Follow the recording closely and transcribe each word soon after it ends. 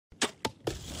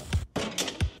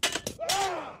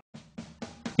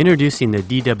Introducing the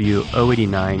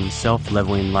DW089 Self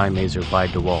Leveling line laser by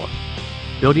DEWALT.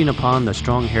 Building upon the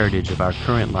strong heritage of our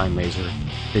current line laser,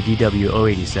 the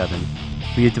DW087,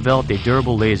 we have developed a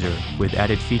durable laser with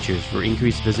added features for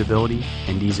increased visibility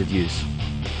and ease of use.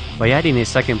 By adding a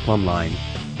second plumb line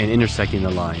and intersecting the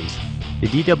lines, the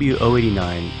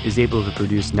DW089 is able to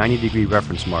produce 90-degree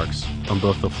reference marks on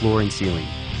both the floor and ceiling.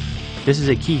 This is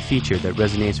a key feature that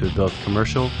resonates with both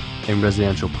commercial and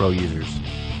residential pro users.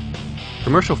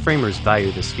 Commercial framers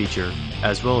value this feature,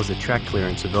 as well as a track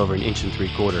clearance of over 1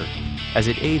 3/4 inches, as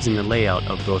it aids in the layout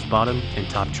of both bottom and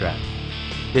top track.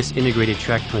 This integrated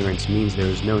track clearance means there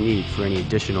is no need for any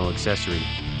additional accessory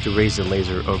to raise the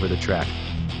laser over the track.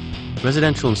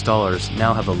 Residential installers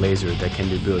now have a laser that can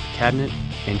do both cabinet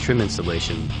and trim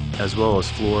installation, as well as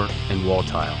floor and wall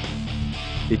tile.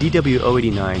 The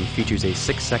DW089 features a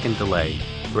 6-second delay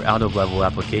for out-of-level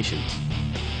applications,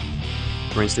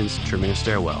 for instance, trimming a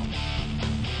stairwell.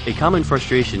 A common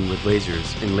frustration with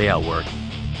lasers in layout work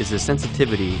is the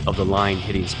sensitivity of the line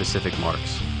hitting specific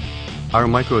marks. Our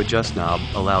micro adjust knob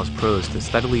allows pros to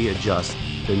steadily adjust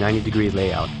the 90-degree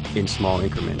layout in small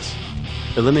increments,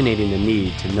 eliminating the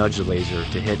need to nudge the laser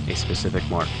to hit a specific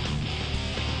mark.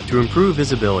 To improve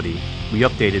visibility, we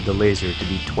updated the laser to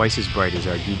be twice as bright as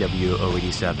our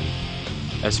DW087.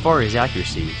 As far as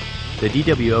accuracy, the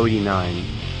DW089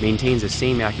 maintains the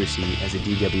same accuracy as the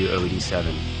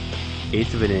DW087,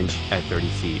 1/8 of an inch at 30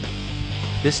 feet.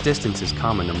 This distance is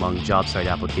common among job site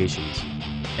applications,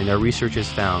 and our research has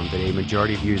found that a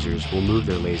majority of users will move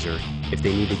their laser if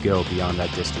they need to go beyond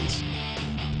that distance.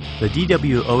 The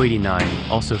DW089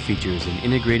 also features an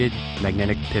integrated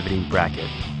magnetic pivoting bracket,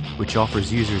 which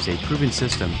offers users a proven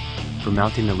system for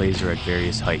mounting the laser at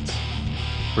various heights.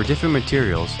 For different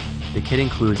materials, the kit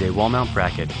includes a wall mount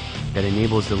bracket that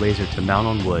enables the laser to mount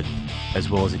on wood, as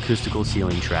well as acoustical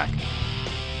ceiling track.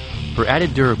 For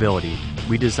added durability,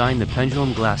 we designed the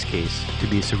pendulum glass case to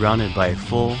be surrounded by a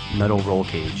full metal roll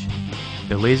cage.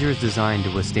 The laser is designed to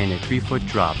withstand a 3-foot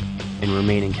drop and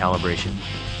remain in calibration.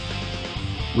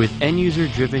 With end-user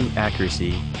driven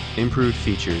accuracy, improved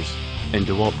features, and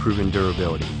DEWALT proven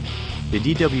durability, the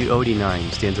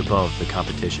DW089 stands above the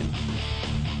competition.